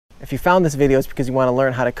If you found this video, it's because you want to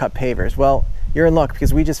learn how to cut pavers. Well, you're in luck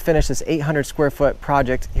because we just finished this 800 square foot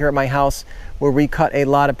project here at my house where we cut a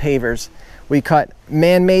lot of pavers. We cut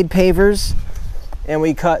man-made pavers and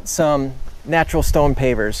we cut some natural stone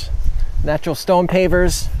pavers. Natural stone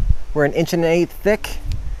pavers were 1 1/8 inches thick,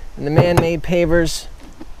 and the man-made pavers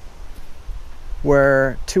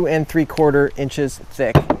were 2 3/4 inches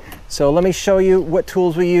thick. So let me show you what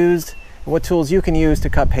tools we used and what tools you can use to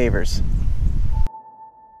cut pavers.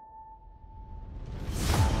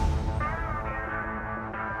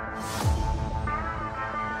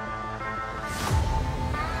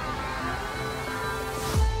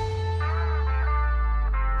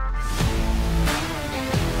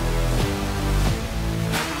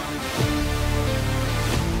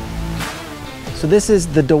 So this is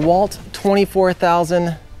the DeWalt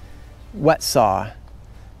 24,000 wet saw.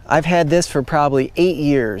 I've had this for probably 8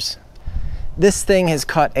 years. This thing has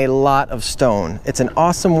cut a lot of stone. It's an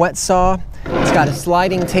awesome wet saw. It's got a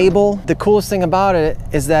sliding table. The coolest thing about it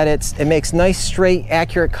is that it makes nice, straight,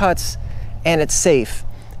 accurate cuts, and it's safe.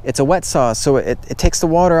 It's a wet saw, so it takes the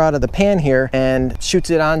water out of the pan here and shoots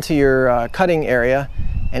it onto your cutting area,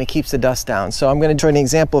 and it keeps the dust down. So I'm going to show you an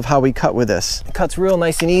example of how we cut with this. It cuts real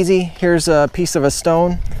nice and easy. Here's a piece of a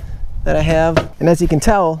stone that I have. And as you can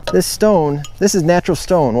tell, this stone, this is natural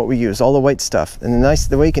stone, what we use, all the white stuff. And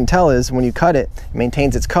the way you can tell is when you cut it, it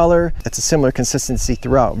maintains its color. It's a similar consistency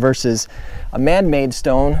throughout versus a man-made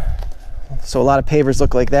stone. So a lot of pavers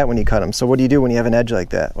look like that when you cut them. So what do you do when you have an edge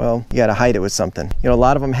like that? Well, you got to hide it with something. You know, a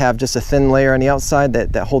lot of them have just a thin layer on the outside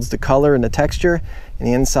that holds the color and the texture, and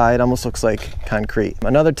the inside almost looks like concrete.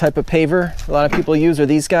 Another type of paver a lot of people use are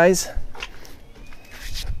these guys.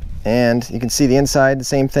 And you can see the inside, the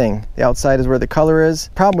same thing. The outside is where the color is.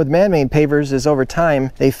 Problem with man-made pavers is over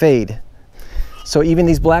time, they fade. So even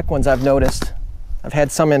these black ones I've noticed, I've had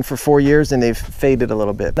some in for 4 years and they've faded a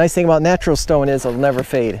little bit. Nice thing about natural stone is it'll never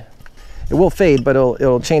fade. It will fade, but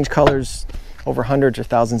it'll change colors over hundreds or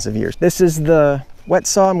thousands of years. This is the wet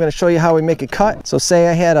saw. I'm going to show you how we make a cut. So say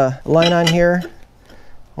I had a line on here.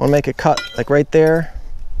 I want to make a cut like right there.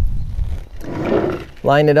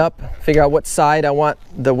 Line it up, figure out what side I want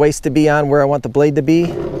the waste to be on, where I want the blade to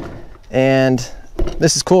be. And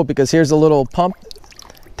this is cool because here's a little pump.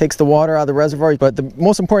 Takes the water out of the reservoir. But the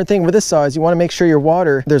most important thing with this saw is you want to make sure your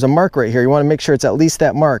water, there's a mark right here. You want to make sure it's at least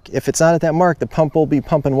that mark. If it's not at that mark, the pump will be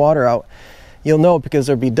pumping water out. You'll know because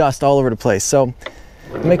there'll be dust all over the place. So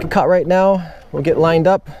we'll make a cut right now. We'll get lined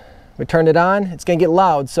up. We turn it on. It's going to get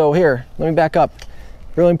loud. So here, let me back up.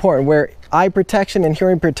 Really important. Wear eye protection and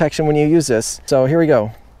hearing protection when you use this. So here we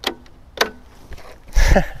go.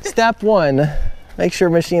 Step 1, make sure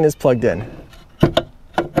machine is plugged in.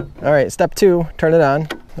 All right, step 2, turn it on.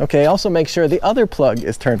 Okay, also make sure the other plug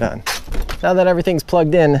is turned on. Now that everything's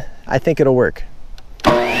plugged in, I think it'll work.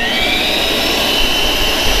 See the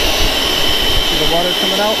water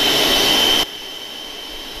coming out?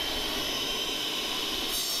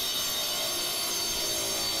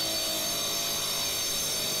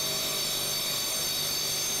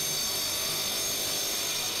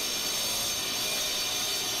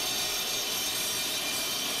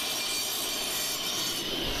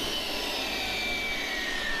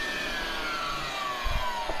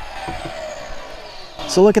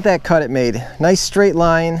 So look at that cut it made. Nice straight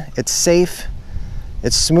line, it's safe,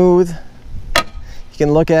 it's smooth. You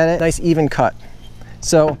can look at it, nice even cut.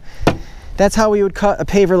 So that's how we would cut a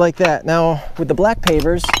paver like that. Now with the black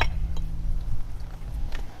pavers,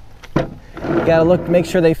 you gotta look, make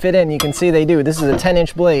sure they fit in. You can see they do. This is a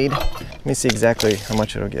 10-inch blade. Let me see exactly how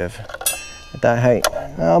much it'll give at that height.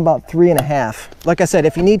 About 3.5. Like I said,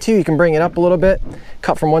 if you need to, you can bring it up a little bit,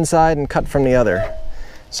 cut from one side and cut from the other.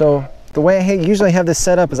 So the way I usually have this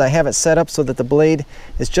set up is I have it set up so that the blade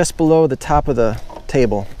is just below the top of the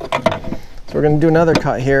table. So we're going to do another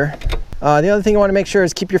cut here. The other thing you want to make sure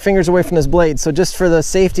is keep your fingers away from this blade. So just for the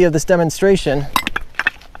safety of this demonstration,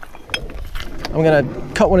 I'm going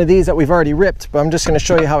to cut one of these that we've already ripped, but I'm just going to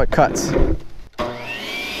show you how it cuts.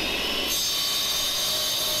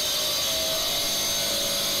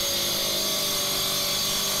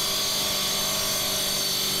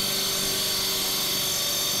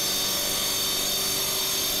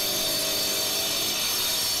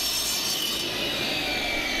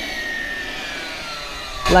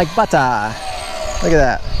 Like butter. Look at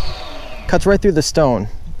that. Cuts right through the stone.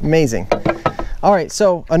 Amazing. All right,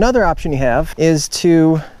 so another option you have is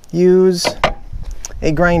to use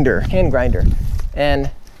a grinder, hand grinder. And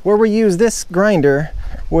where we use this grinder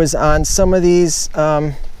was on some of these,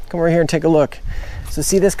 come over here and take a look. So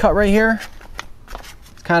see this cut right here?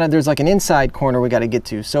 Kind of, there's like an inside corner we got to get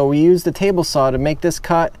to. So we used the table saw to make this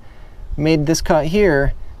cut, made this cut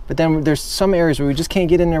here, but then there's some areas where we just can't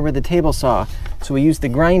get in there with the table saw. So we use the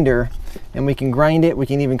grinder, and we can grind it. We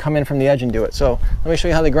can even come in from the edge and do it. So let me show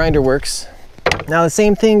you how the grinder works. Now the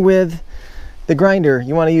same thing with the grinder.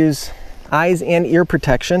 You want to use eyes and ear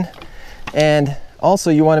protection, and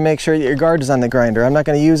also you want to make sure that your guard is on the grinder. I'm not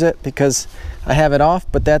going to use it because I have it off,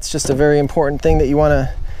 but that's just a very important thing that you want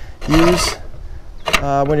to use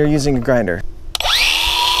when you're using a grinder.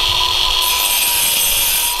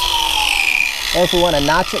 Or if we want to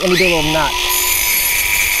notch it, let me do a little notch.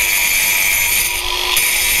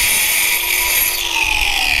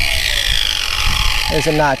 There's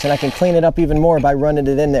a notch, and I can clean it up even more by running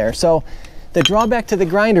it in there. So the drawback to the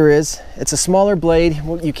grinder is it's a smaller blade.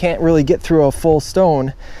 You can't really get through a full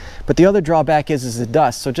stone. But the other drawback is the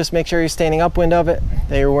dust. So just make sure you're standing upwind of it,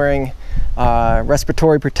 that you're wearing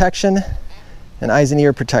respiratory protection and eyes and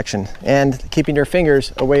ear protection, and keeping your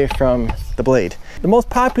fingers away from the blade. The most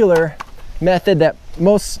popular method that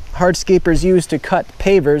most hardscapers use to cut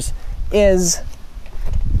pavers is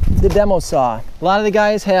the demo saw. A lot of the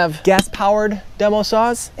guys have gas powered demo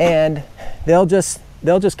saws, and they'll just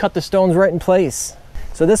cut the stones right in place.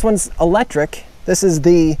 So this one's electric. This is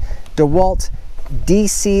the DeWalt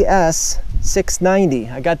DCS 690.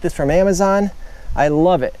 I got this from Amazon. I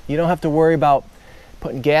love it. You don't have to worry about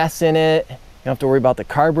putting gas in it. You don't have to worry about the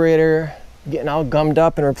carburetor getting all gummed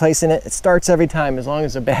up and replacing it. It starts every time as long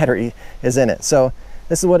as the battery is in it. So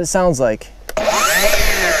this is what it sounds like.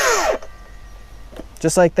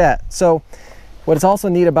 Just like that. So what is also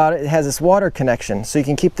neat about it, it has this water connection, so you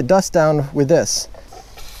can keep the dust down with this.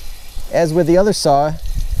 As with the other saw,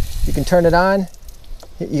 you can turn it on.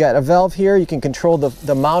 You got a valve here. You can control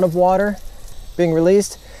the amount of water being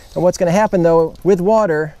released. And what's going to happen though, with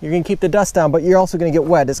water, you're going to keep the dust down, but you're also going to get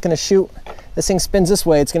wet. It's going to shoot, this thing spins this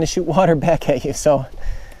way, it's going to shoot water back at you. So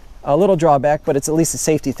a little drawback, but it's at least a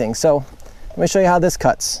safety thing. So let me show you how this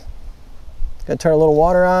cuts. Going to turn a little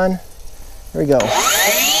water on. Here we go.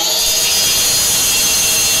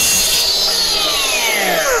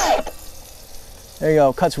 There you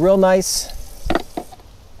go. Cuts real nice.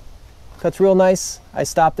 Cuts real nice. I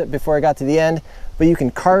stopped it before I got to the end, but you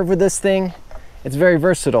can carve with this thing. It's very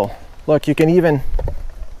versatile. Look, you can even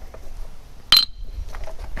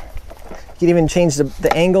change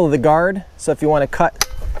the angle of the guard. So if you want to cut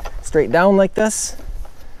straight down like this,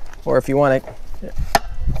 or if you want to,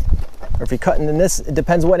 or if you're cutting in this, it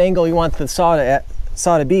depends what angle you want the saw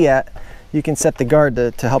to be at. You can set the guard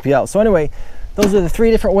to help you out. So anyway, those are the 3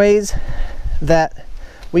 different ways that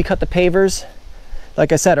we cut the pavers.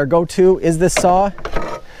 Like I said, our go-to is this saw.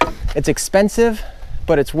 It's expensive,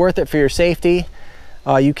 but it's worth it for your safety.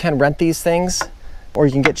 You can rent these things, or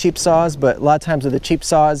you can get cheap saws, but a lot of times with the cheap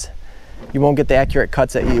saws, you won't get the accurate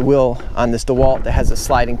cuts that you will on this DeWalt that has a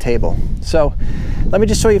sliding table. So let me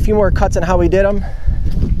just show you a few more cuts on how we did them.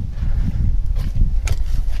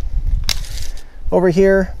 Over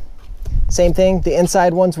here, same thing. The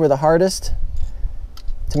inside ones were the hardest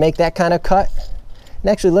to make that kind of cut. And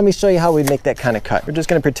actually, let me show you how we make that kind of cut. We're just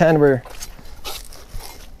going to pretend we're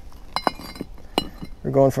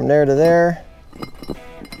going from there to there.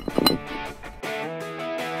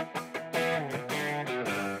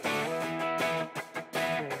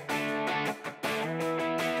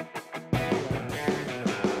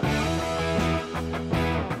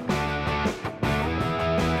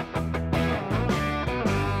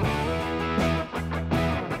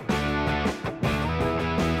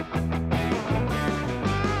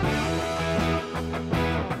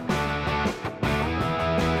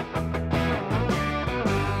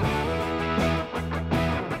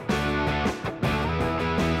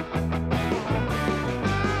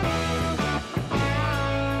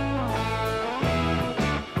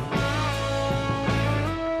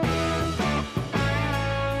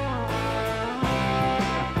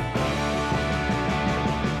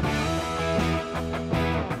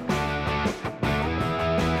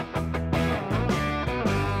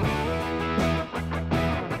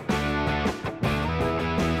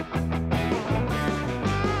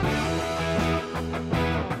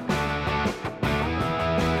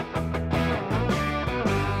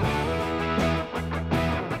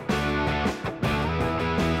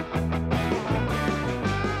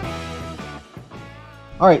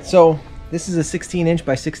 All right, so this is a 16-inch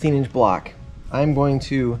by 16-inch block. I'm going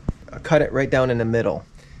to cut it right down in the middle.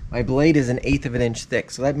 My blade is 1/8 of an inch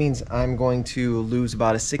thick, so that means I'm going to lose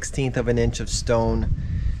about 1/16 of an inch of stone.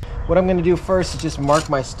 What I'm going to do first is just mark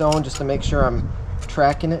my stone just to make sure I'm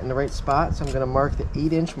tracking it in the right spot. So I'm going to mark the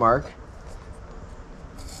 8-inch mark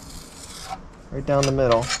right down the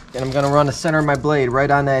middle, and I'm going to run the center of my blade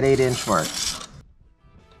right on that 8-inch mark.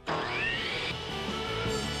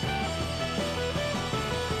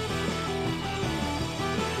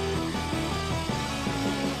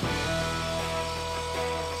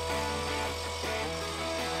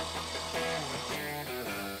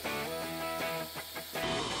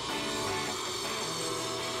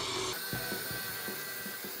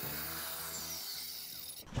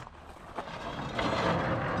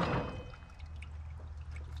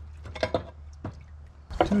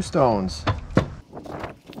 2 stones.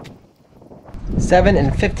 7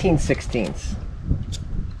 and 15/16.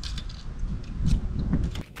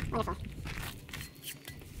 Wonderful.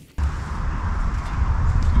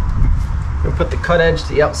 We'll put the cut edge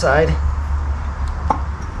to the outside.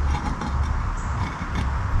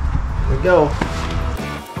 There we go.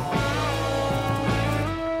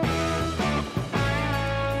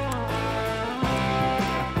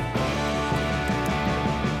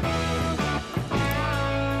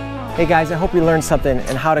 Hey guys, I hope you learned something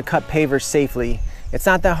on how to cut pavers safely. It's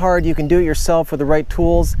not that hard. You can do it yourself with the right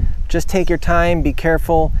tools. Just take your time, be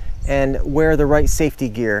careful, and wear the right safety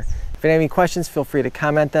gear. If you have any questions, feel free to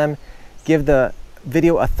comment them. Give the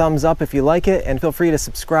video a thumbs up if you like it, and feel free to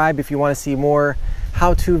subscribe if you want to see more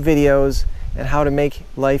how-to videos and how to make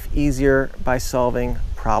life easier by solving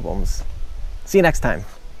problems. See you next time.